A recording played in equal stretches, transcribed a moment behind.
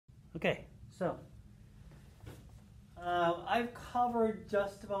Okay, so I've covered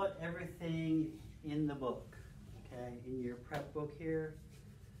just about everything in the book, okay, in your prep book here.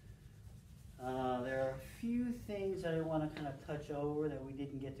 There are a few things that I want to kind of touch over that we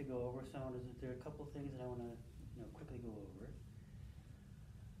didn't get to go over. So there are a couple things that I want to quickly go over.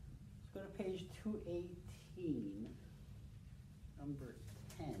 Let's go to page 218, number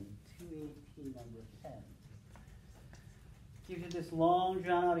 10. 218, number 10. Gives you this long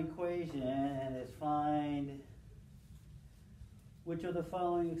drawn-out equation, and it's find which of the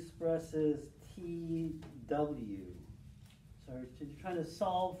following expresses TW. So you're trying to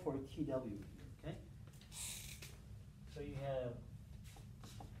solve for TW here, okay? So you have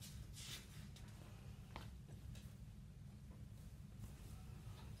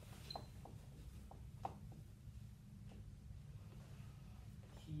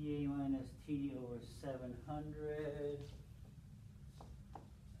TA minus TD over 700,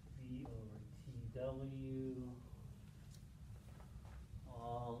 V over TW,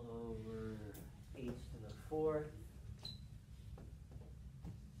 all over h to the fourth.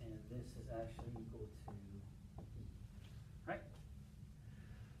 This is actually equal to, right?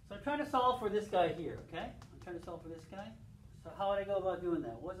 So I'm trying to solve for this guy here, okay? I'm trying to solve for this guy. So how would I go about doing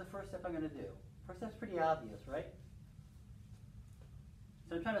that? What's the first step I'm going to do? First step's pretty obvious, right?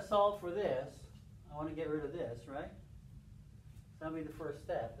 So I'm trying to solve for this. I want to get rid of this, right? So that would be the first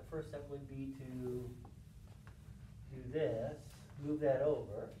step. The first step would be to do this, move that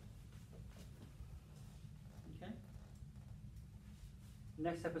over. Okay?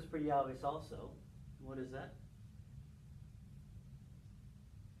 Next step is pretty obvious also. What is that?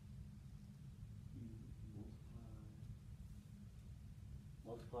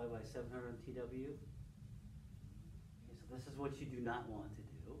 Multiply by 700 TW. Okay, so this is what you do not want to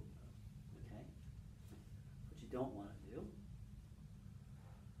do. Okay? What you don't want to do.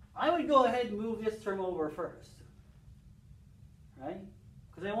 I would go ahead and move this term over first. Right?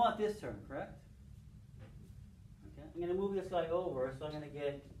 Because I want this term, correct? Okay. I'm going to move this guy over, so I'm going to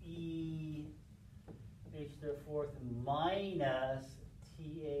get E h to the fourth minus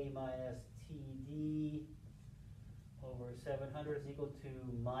TA minus TD over 700 is equal to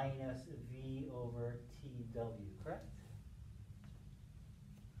minus V over TW, correct?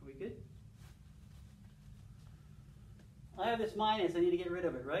 Are we good? I have this minus, I need to get rid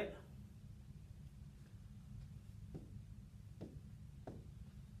of it, right?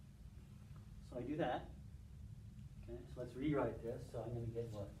 So I do that. Okay, so let's rewrite this. So I'm going to get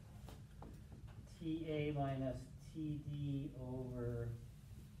what? TA minus TD over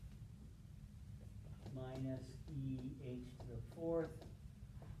minus EH to the fourth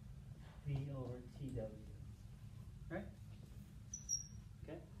V over TW. Right?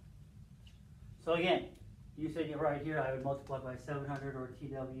 Okay. So again, you said you're right here, I would multiply by 700 or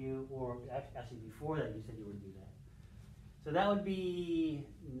TW, or actually before that you said you would do that. So that would be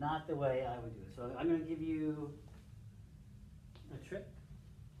not the way I would do it. So I'm going to give you a trick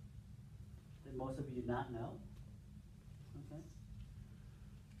that most of you do not know. Okay.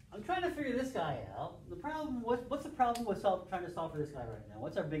 I'm trying to figure this guy out. The problem, what's the problem with trying to solve for this guy right now?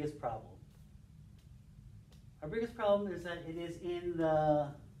 What's our biggest problem? Our biggest problem is that it is in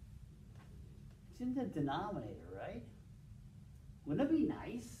the denominator, right? Wouldn't it be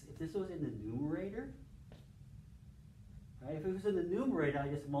nice if this was in the numerator? Right? If it was in the numerator, I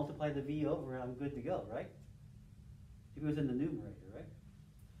just multiply the V over and I'm good to go, right? If it was in the numerator, right?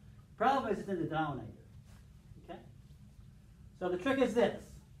 Problem is it's in the denominator. Okay? So the trick is this.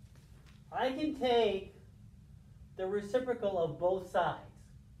 I can take the reciprocal of both sides.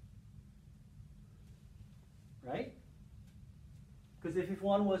 Right? Because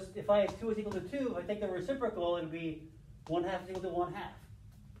if I have 2 is equal to 2, if I take the reciprocal, it would be 1/2 is equal to 1/2.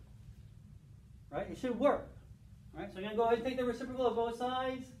 Right? It should work. Right? So I'm going to go ahead and take the reciprocal of both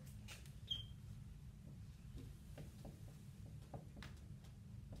sides.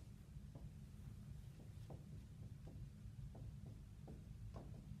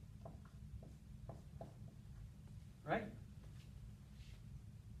 Right?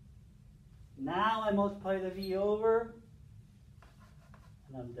 Now I multiply the V over,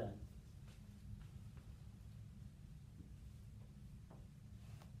 and I'm done.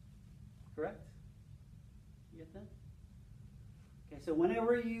 Correct? You get that? Okay, so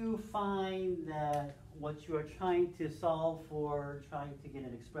whenever you find that what you are trying to solve for, trying to get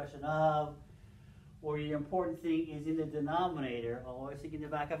an expression of, or your important thing is in the denominator, always think in the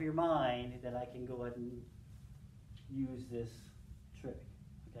back of your mind that I can go ahead and use this trick.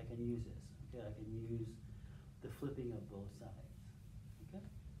 Okay, I can use this. Okay, I can use the flipping of both sides. Okay?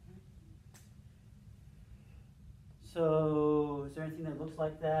 So is there anything that looks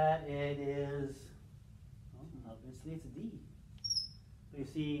like that? It is, well, obviously it's a D. But you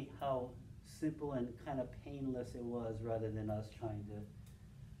see how simple and kind of painless it was rather than us trying to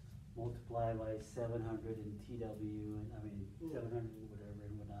multiply by 700 in TW and 700 and whatever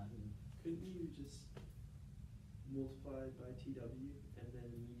and whatnot. And couldn't you just multiply by TW and then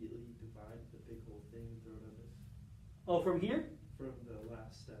immediately divide the big whole thing and throw it on this? oh, from here? From the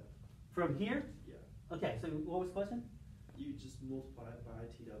last step. From here? Yeah. Okay, so what was the question? You just multiply it by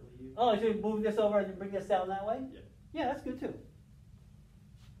TW. Oh, so you move this over and bring this down that way? Yeah. Yeah, that's good too.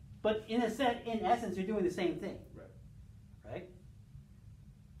 But in essence, you're doing the same thing. Right. Right?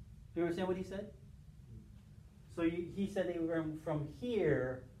 Do you understand what he said? So he said they were from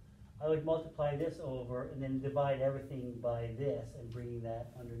here, I would multiply this over and then divide everything by this and bring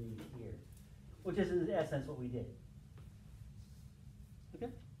that underneath here. Which is in essence what we did.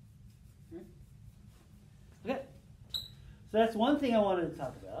 Okay? All right. Okay. So that's one thing I wanted to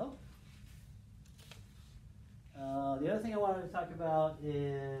talk about. The other thing I wanted to talk about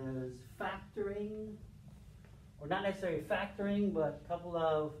is factoring, or not necessarily factoring, but a couple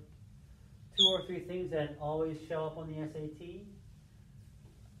of 2 or 3 things that always show up on the SAT.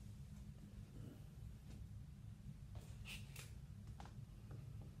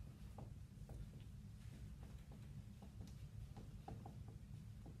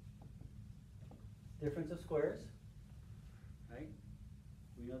 Difference of squares, right?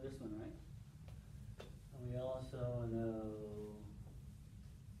 We know this one, right? And we also know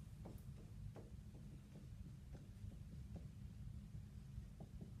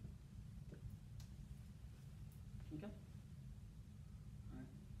okay. All right.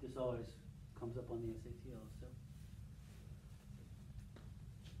 This always comes up on the SAT also.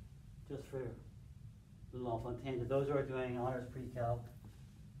 Just for a little off on tangent, those who are doing honors pre-calc,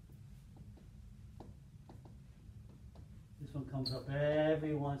 this one comes up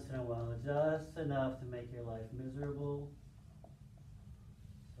every once in a while, just enough to make your life miserable.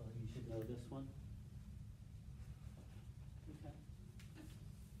 So you should know this one. Okay.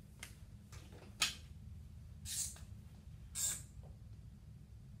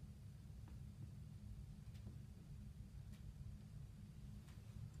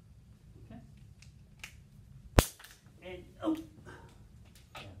 Okay. And oh,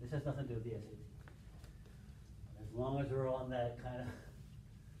 yeah, this has nothing to do with the SAT. As long as we're on that kind of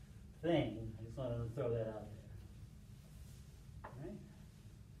thing, I just wanted to throw that out there. All right.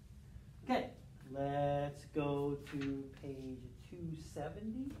 Okay, let's go to page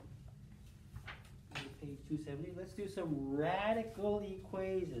 270. Page 270. Let's do some radical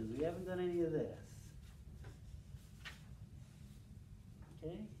equations. We haven't done any of this.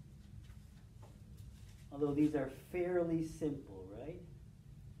 Okay? Although these are fairly simple, right?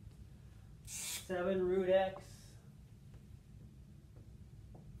 7 root x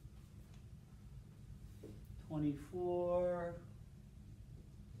 24,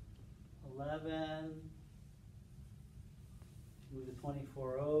 11, move the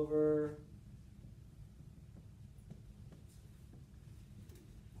 24 over,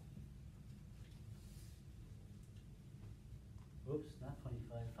 oops, not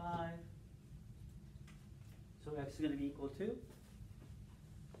 25, 5. So x is going to be equal to?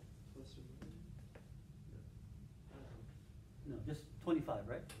 Plus or minus? No, just 25,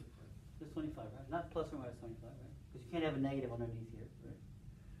 right? Just 25, right? Not plus or minus 25, right? Because you can't have a negative underneath here, right?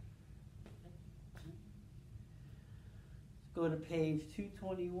 Okay. Let's go to page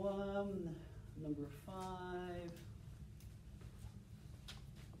 221, number 5.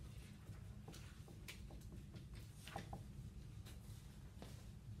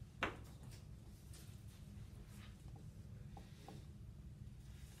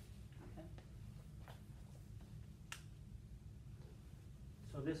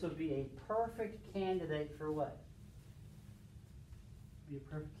 So this would be a perfect candidate for what? Be a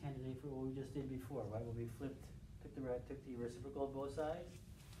perfect candidate for what we just did before, right? When we took the reciprocal of both sides.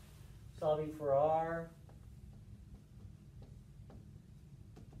 Solving for R.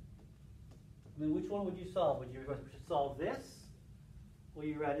 I mean, which one would you solve? Would you solve this? Or would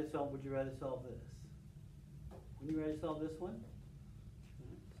you rather solve this? Would you rather solve this one?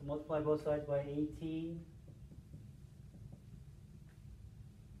 So multiply both sides by 18.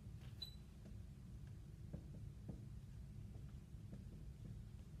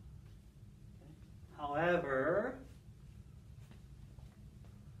 However,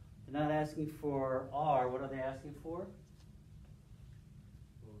 they're not asking for R. What are they asking for?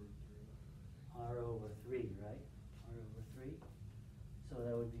 R over 3, right? R over 3. So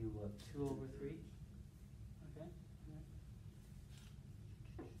that would be what? 2 over 3? Okay.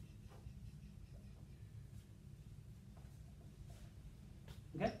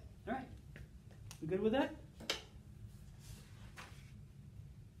 good with that?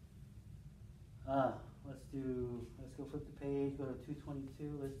 Let's go flip the page, go to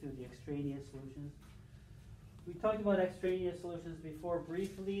 222, let's do the extraneous solutions. We talked about extraneous solutions before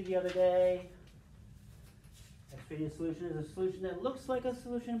briefly the other day. Extraneous solution is a solution that looks like a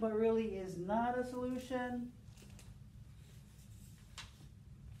solution but really is not a solution.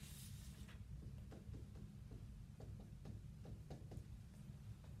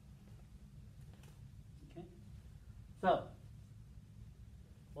 Okay. So,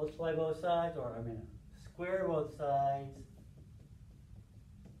 multiply both sides, or square both sides.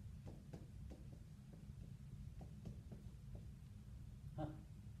 Huh,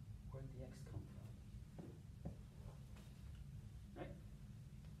 where'd the x come from? Right?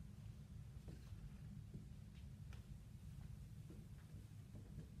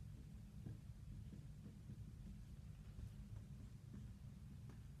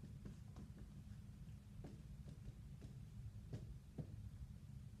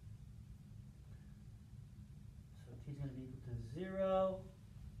 So t is going to be equal to 0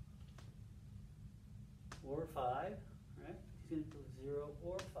 or 5, right? T is going to be equal to 0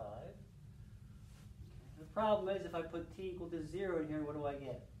 or 5. Okay. The problem is if I put t equal to 0 in here, what do I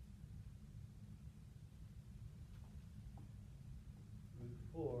get? Root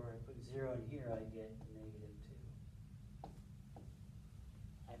 4, I put 0 in here, I get negative 2.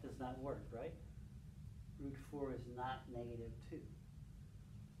 That does not work, right? Root 4 is not negative 2.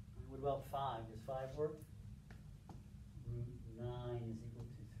 What about 5? Does 5 work? Root 9 is equal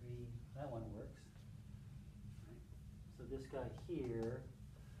to 3. That one works. Right? So this guy here,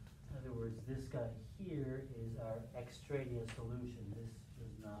 in other words, this guy here is our extraneous solution. This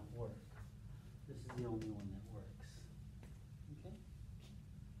does not work. This is the only one that works. Okay?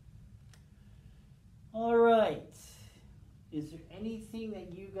 All right. Is there anything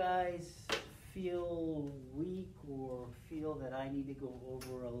that you guys feel weak or feel that I need to go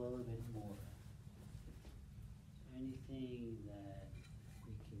over a little bit more? Anything that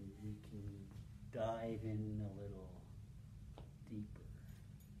we can dive in a little deeper?